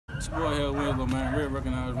It's your boy Hellwenslo, man. Real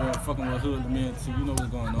recognized, real fucking with hood, man. So you know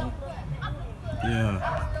what's going on.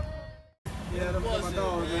 Yeah. Yeah, them my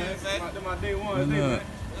dogs, man. Them my day ones, man.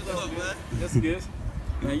 What's up, man? That's good.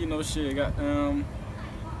 Man, you know shit, got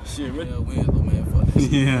shit, Hellwenslo, man. Fuck this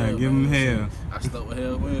shit. Yeah, hell, give him hell. I stuck with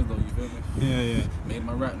Hellwenslo, you feel me? Yeah. Made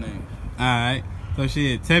my rap name. Alright. So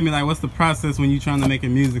shit, tell me like what's the process when you trying to make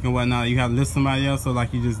music and whatnot? You have to listen to somebody else, or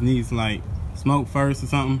like you just need some like smoke first or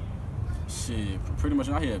something? Shit, pretty much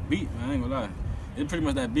I hear a beat, man. I ain't gonna lie. It's pretty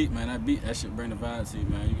much that beat, man. That beat, that shit bring the vibe to you,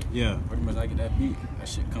 man. Yeah. Pretty much I get that beat, that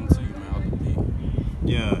shit come to you, man, off the beat.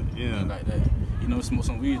 Yeah. Like that. You know, smoke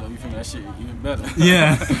some weed though, you feel me? That shit even better.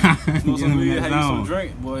 Yeah. Smoke some weed, have you some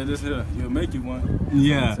drink, boy, this here, it'll make you one.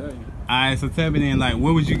 Yeah. Alright, so tell me then, like,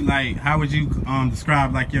 what would you, like, how would you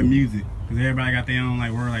describe, like, your music? Because everybody got their own,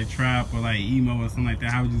 like, word, like, trap or, like, emo or something like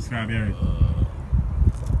that. How would you describe yours?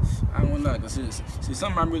 I don't wanna lie, cause see,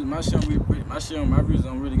 some of my music, my music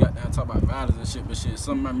don't really got down talk about violence and shit, but shit,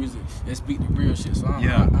 some of my music, it speak the real shit. So I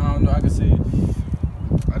don't know, I can say,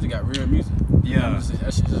 I just got real music. Yeah.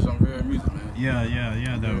 That shit just on real music, man.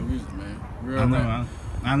 Yeah, though. Real music, man. Real I know.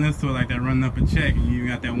 I listen to it like that, Running Up a Check, and you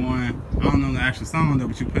got that one, I don't know the actual song though,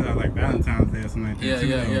 but you put out like Valentine's Day or something like that.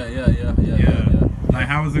 Yeah. Like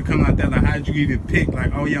how was it coming like that? Like how did you even pick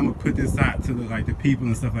like, oh yeah, I'm gonna put this out to the people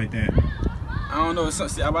and stuff like that? I don't know,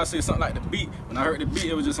 I about to say something like the beat. When I heard the beat,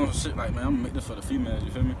 it was just some shit like, man, I'm gonna make this for the females, you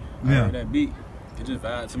feel me? I heard that beat, it just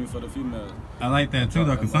vibed to me for the females. I like that too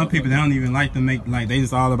though, cause some people, they don't even like to make, like they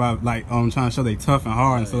just all about like trying to show they tough and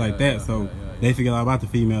hard and stuff like that, so they forget all about the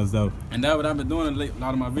females though. And that's what I've been doing a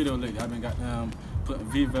lot of my videos lately. I've been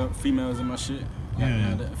putting females in my shit.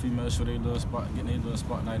 Letting females show their little spot, getting their little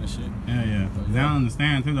spotlight and shit. Yeah. They don't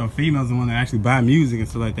understand too though, females are the one that actually buy music and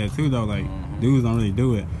stuff like that too though, like dudes don't really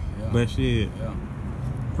do it. But shit,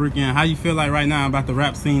 freaking, how you feel like right now about the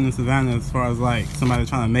rap scene in Savannah as far as like somebody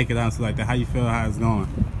trying to make it out and stuff like that? How you feel how it's going?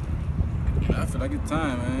 I feel like it's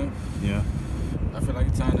time, man. Yeah. I feel like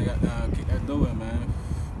it's time to kick that door in, man.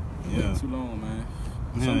 Yeah. Too long,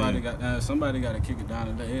 man. Somebody got to kick it down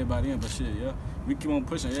and let everybody in. But shit, we keep on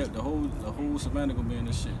pushing. Yeah, the whole Savannah gonna be in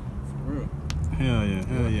this shit for real. Hell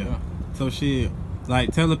yeah. So shit.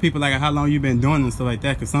 Like, tell the people, like, how long you been doing and stuff like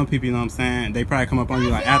that, because some people, you know what I'm saying, they probably come up on you,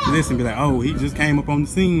 like, after this and be like, oh, he just came up on the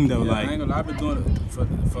scene, though, like. I ain't gonna lie, I've been doing it for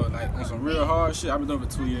like, on some real hard shit. I've been doing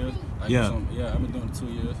it for 2 years. Like, I've been doing it 2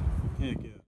 years. Yeah.